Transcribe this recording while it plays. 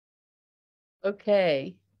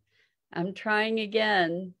Okay, I'm trying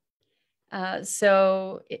again.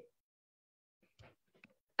 So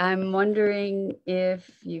I'm wondering if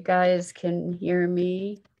you guys can hear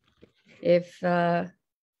me, if this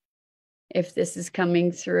is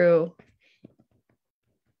coming through.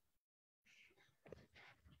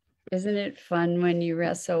 Isn't it fun when you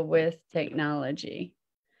wrestle with technology?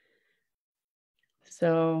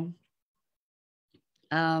 So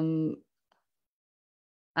um,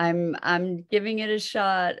 I'm giving it a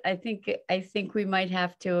shot. I think we might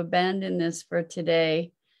have to abandon this for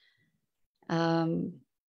today. Um,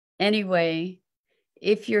 anyway,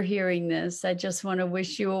 if you're hearing this, I just want to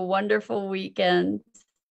wish you a wonderful weekend.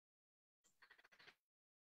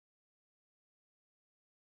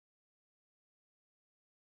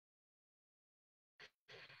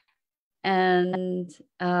 And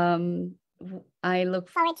I look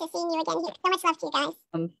forward to seeing you again here. So much love to you guys.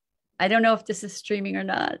 I don't know if this is streaming or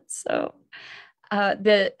not. So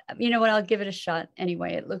you know what, I'll give it a shot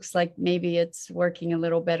anyway. It looks like maybe it's working a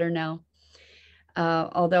little better now.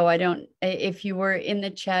 Although I don't, if you were in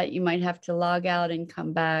the chat, you might have to log out and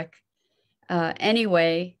come back.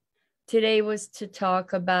 Anyway, today was to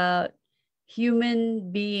talk about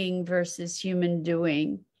human being versus human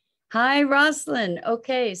doing. Hi, Roslyn.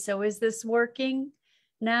 Okay, so is this working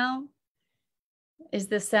now? Is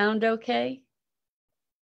the sound okay?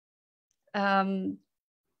 I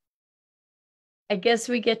guess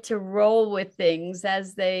we get to roll with things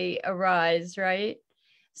as they arise, right?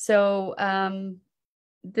 So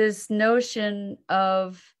this notion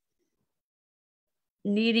of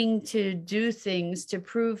needing to do things to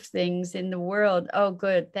prove things in the world. Oh,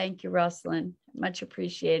 good. Thank you, Rosalind. Much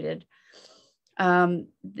appreciated.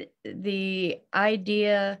 The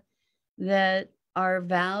idea that our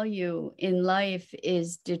value in life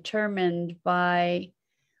is determined by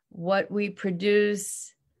what we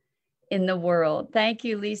produce in the world. Thank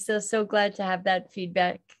you, Lisa. So glad to have that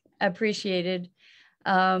feedback. Appreciated.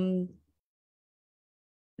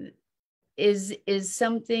 Is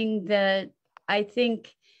something that I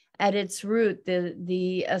think at its root,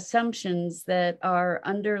 the assumptions that are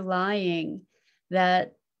underlying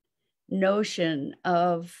that notion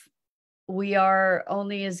of we are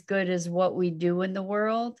only as good as what we do in the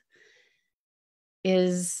world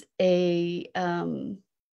is a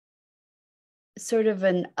sort of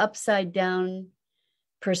an upside down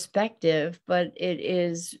perspective, but it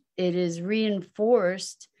is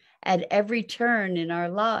reinforced at every turn in our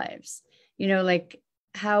lives. You know, like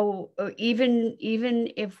how even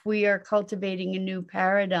if we are cultivating a new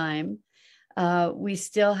paradigm, we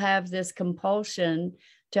still have this compulsion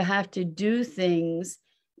to have to do things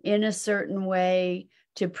in a certain way,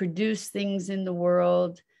 to produce things in the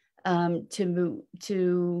world,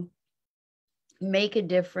 to make a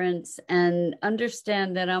difference, and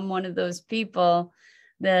understand that I'm one of those people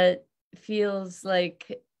that feels like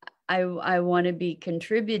I want to be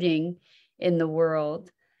contributing in the world.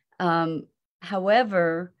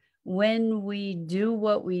 However, when we do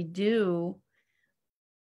what we do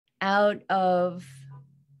out of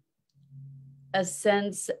a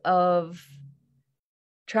sense of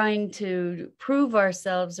trying to prove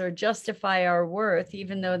ourselves or justify our worth,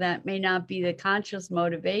 even though that may not be the conscious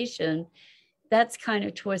motivation, that's kind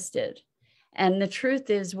of twisted. And the truth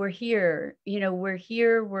is, we're here, we're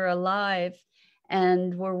here, we're alive,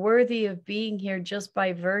 and we're worthy of being here just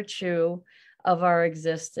by virtue of our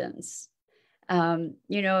existence.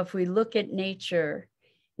 If we look at nature,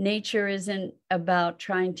 nature isn't about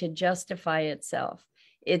trying to justify itself.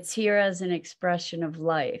 It's here as an expression of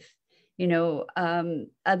life.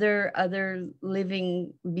 Other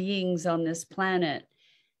living beings on this planet,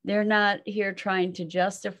 they're not here trying to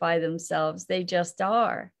justify themselves. They just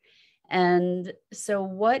are. And so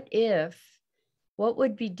what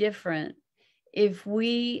would be different if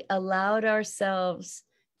we allowed ourselves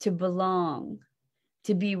to belong,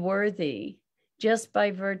 to be worthy, just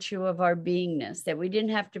by virtue of our beingness, that we didn't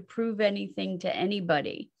have to prove anything to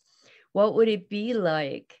anybody? What would it be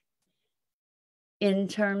like in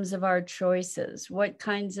terms of our choices? What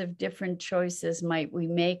kinds of different choices might we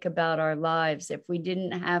make about our lives if we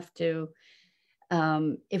didn't have to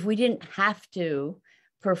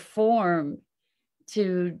perform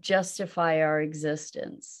to justify our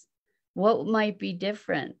existence? What might be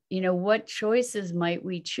different? What choices might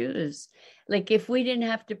we choose? Like, if we didn't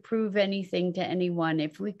have to prove anything to anyone,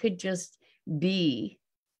 if we could just be,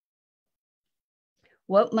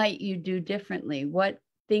 what might you do differently? What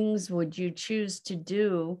things would you choose to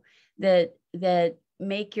do that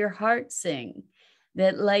make your heart sing,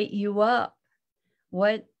 that light you up?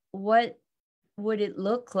 What would it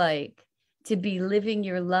look like to be living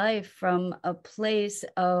your life from a place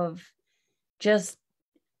of just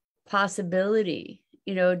possibility,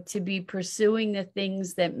 to be pursuing the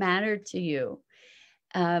things that matter to you.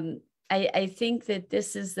 I think that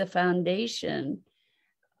this is the foundation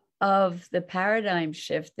of the paradigm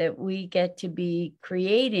shift that we get to be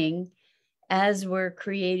creating as we're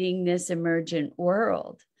creating this emergent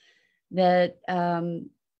world, that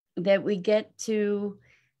we get to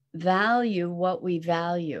value what we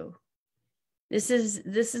value. This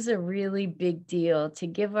is a really big deal, to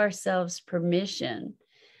give ourselves permission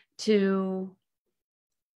to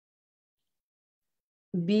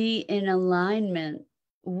be in alignment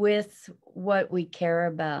with what we care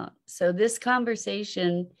about. So this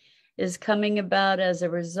conversation is coming about as a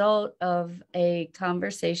result of a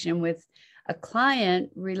conversation with a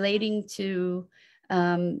client relating to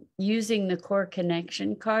using the core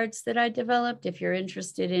connection cards that I developed. If you're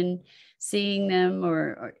interested in seeing them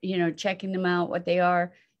or checking them out, what they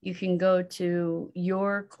are, you can go to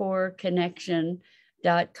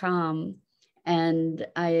yourcoreconnection.com. And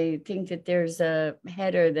I think that there's a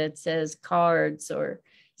header that says cards or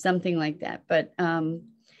something like that. But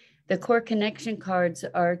the core connection cards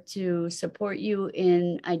are to support you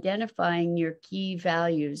in identifying your key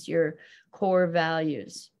values, your core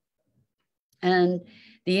values. And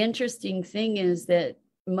the interesting thing is that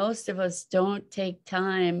most of us don't take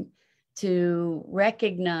time to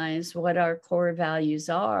recognize what our core values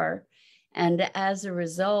are. And as a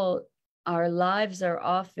result, our lives are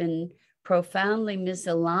often profoundly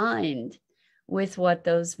misaligned with what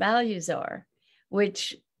those values are,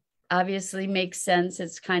 which obviously makes sense.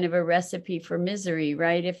 It's kind of a recipe for misery,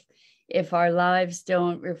 right? If our lives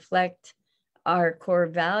don't reflect our core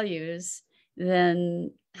values,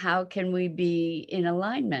 then how can we be in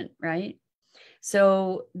alignment, right?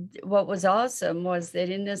 So what was awesome was that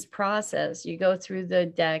in this process, you go through the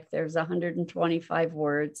deck, there's 125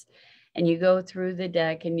 words, and you go through the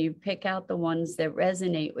deck and you pick out the ones that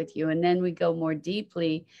resonate with you. And then we go more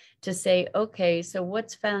deeply to say, okay, so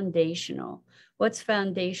what's foundational? What's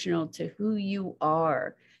foundational to who you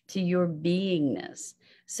are, to your beingness?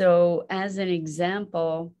 So as an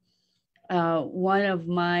example, one of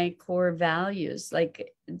my core values,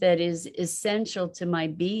 like that is essential to my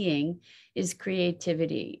being, is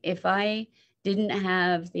creativity. If I didn't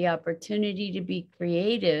have the opportunity to be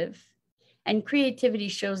creative, and creativity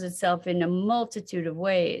shows itself in a multitude of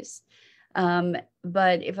ways,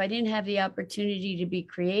 but if I didn't have the opportunity to be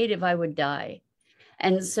creative, I would die.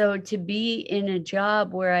 And so to be in a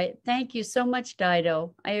job where thank you so much,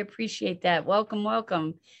 Dido. I appreciate that. Welcome,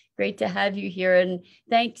 welcome. Great to have you here. And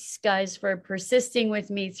thanks, guys, for persisting with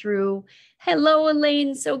me through. Hello,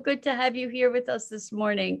 Elaine. So good to have you here with us this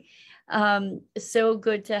morning. So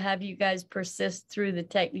good to have you guys persist through the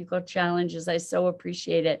technical challenges. I so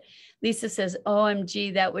appreciate it. Lisa says,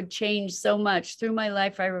 OMG, that would change so much. Through my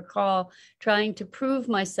life, I recall trying to prove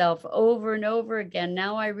myself over and over again.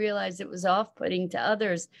 Now I realize it was off-putting to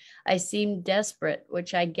others. I seemed desperate,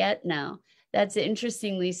 which I get now. That's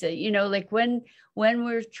interesting, Lisa. Like when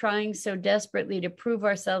we're trying so desperately to prove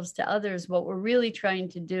ourselves to others, what we're really trying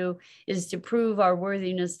to do is to prove our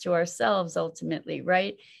worthiness to ourselves ultimately,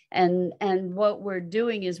 right? And what we're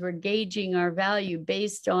doing is we're gauging our value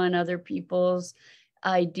based on other people's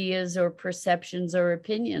ideas or perceptions or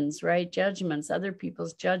opinions, right? Judgments, other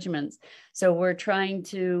people's judgments. So we're trying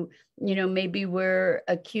to, maybe we're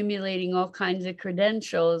accumulating all kinds of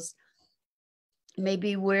credentials.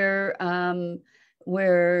 Maybe we're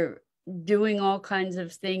doing all kinds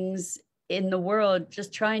of things in the world,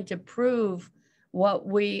 just trying to prove what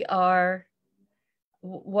we are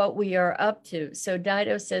up to. So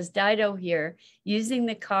Dido says, Dido here, using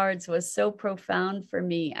the cards was so profound for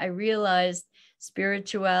me. I realized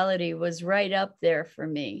spirituality was right up there for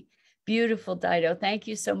me. Beautiful, Dido. Thank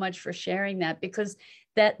you so much for sharing that, because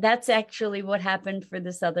that's actually what happened for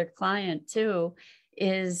this other client too,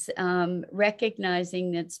 is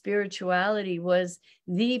recognizing that spirituality was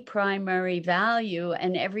the primary value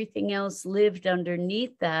and everything else lived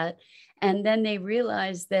underneath that. And then they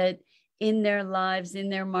realized that in their lives, in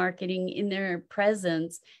their marketing, in their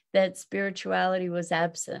presence, that spirituality was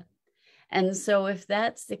absent. And so if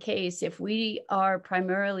that's the case, if we are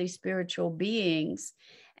primarily spiritual beings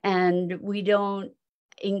and we don't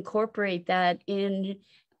incorporate that in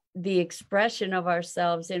the expression of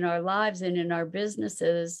ourselves in our lives and in our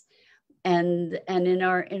businesses and in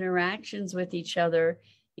our interactions with each other,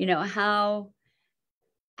 how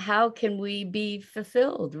can we be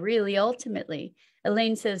fulfilled really ultimately?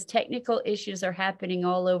 Elaine says technical issues are happening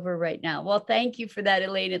all over right now. Well, thank you for that,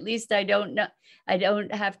 Elaine. At least I don't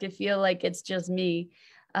have to feel like it's just me.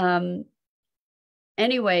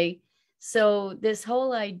 Anyway, So this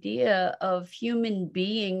whole idea of human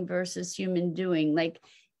being versus human doing, like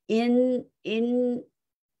in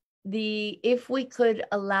the, if we could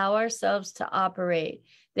allow ourselves to operate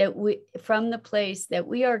that we, from the place that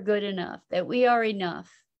we are good enough, that we are enough,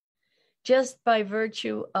 just by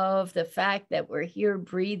virtue of the fact that we're here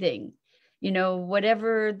breathing, you know,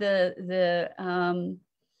 whatever the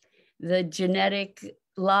genetic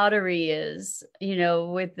lottery is, you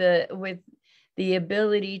know, with the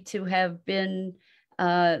ability to have been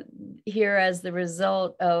here as the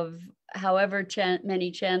result of however many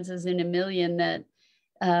chances in a million that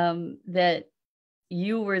that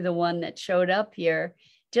you were the one that showed up here,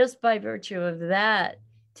 just by virtue of that,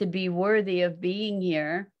 to be worthy of being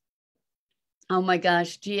here. Oh my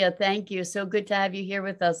gosh, Gia, thank you. So good to have you here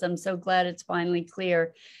with us. I'm so glad it's finally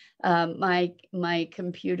clear. My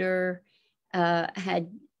computer had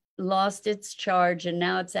lost its charge and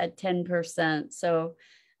now it's at 10%. So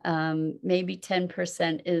maybe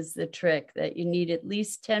 10% is the trick, that you need at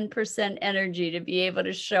least 10% energy to be able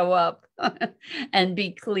to show up and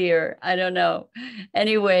be clear. I don't know.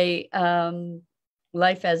 Anyway,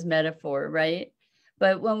 life as metaphor, right?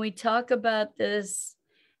 But when we talk about this,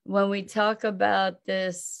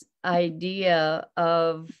 idea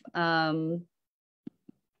of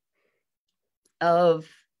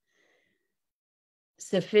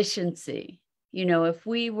sufficiency, you know, if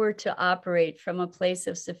we were to operate from a place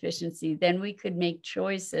of sufficiency, then we could make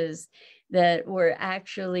choices that were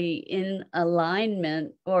actually in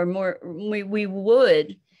alignment, or more, we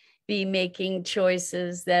would be making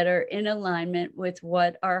choices that are in alignment with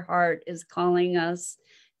what our heart is calling us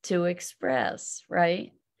to express,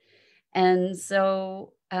 right? And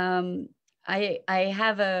so I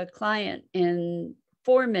have a client in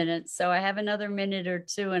 4 minutes, so I have another minute or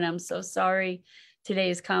two, and I'm so sorry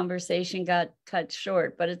today's conversation got cut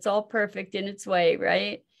short, but it's all perfect in its way,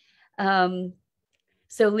 right?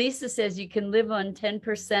 So Lisa says you can live on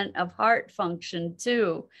 10% of heart function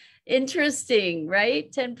too. Interesting,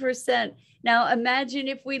 right? 10%. Now imagine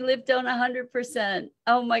if we lived on 100%.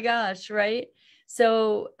 Oh my gosh, right?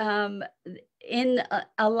 So in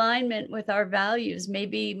alignment with our values,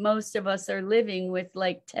 maybe most of us are living with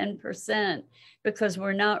like 10% because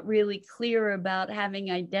we're not really clear about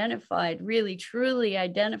having identified, really truly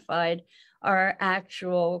identified our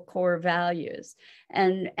actual core values.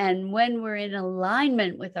 And when we're in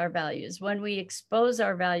alignment with our values, when we expose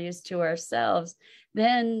our values to ourselves,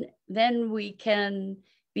 then we can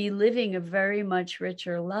be living a very much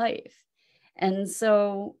richer life. And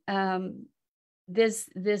so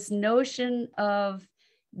this notion of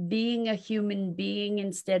being a human being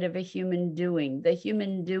instead of a human doing. The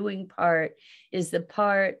human doing part is the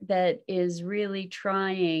part that is really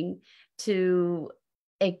trying to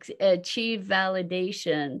achieve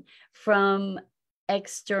validation from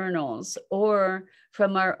externals or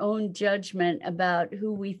from our own judgment about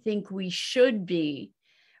who we think we should be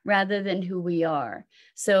rather than who we are.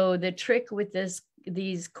 So the trick with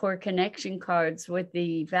these core connection cards with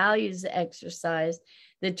the values exercise,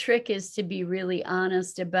 the trick is to be really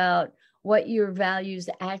honest about what your values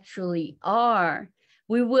actually are.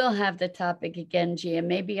 We will have the topic again, Gia.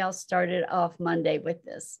 Maybe I'll start it off Monday with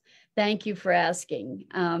this. Thank you for asking.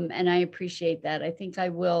 And I appreciate that. I think I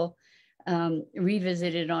will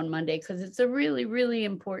revisit it on Monday because it's a really, really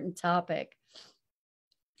important topic.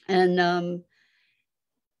 And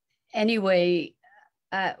anyway,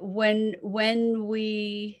 when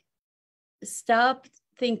we stop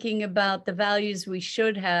thinking about the values we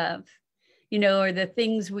should have, you know, or the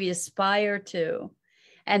things we aspire to,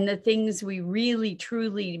 and the things we really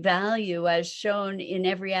truly value as shown in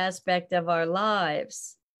every aspect of our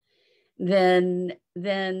lives, then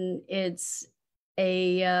it's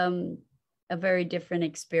a very different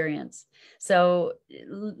experience. So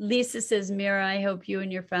Lisa says, Mira, I hope you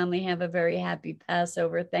and your family have a very happy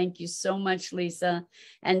Passover. Thank you so much, Lisa.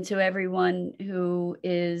 And to everyone who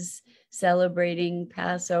is celebrating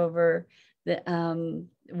Passover, the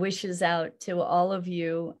wishes out to all of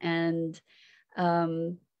you. And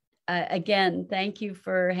again, thank you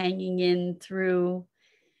for hanging in through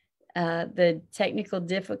the technical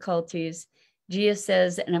difficulties. Gia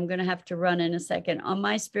says, and I'm going to have to run in a second, on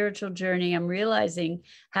my spiritual journey, I'm realizing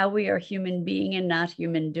how we are human being and not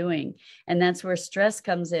human doing. And that's where stress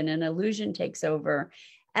comes in and illusion takes over.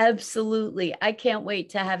 Absolutely. I can't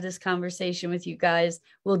wait to have this conversation with you guys.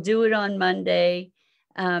 We'll do it on Monday.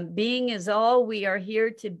 Being is all we are here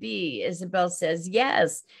to be, Isabel says.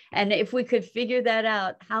 Yes. And if we could figure that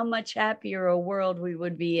out, how much happier a world we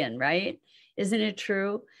would be in, right? Isn't it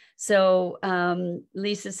true? So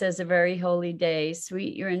Lisa says, a very holy day.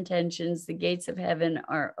 Sweet your intentions. The gates of heaven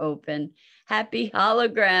are open. Happy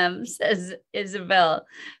hologram, says Isabel.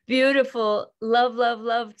 Beautiful. Love, love,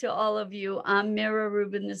 love to all of you. I'm Mira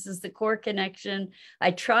Rubin. This is the Core Connection.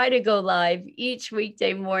 I try to go live each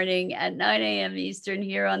weekday morning at 9 a.m. Eastern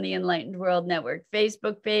here on the Enlightened World Network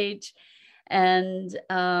Facebook page. And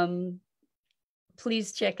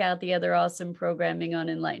please check out the other awesome programming on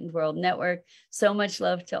Enlightened World Network. So much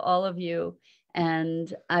love to all of you.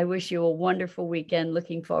 And I wish you a wonderful weekend.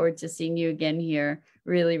 Looking forward to seeing you again here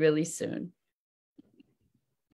really, really soon.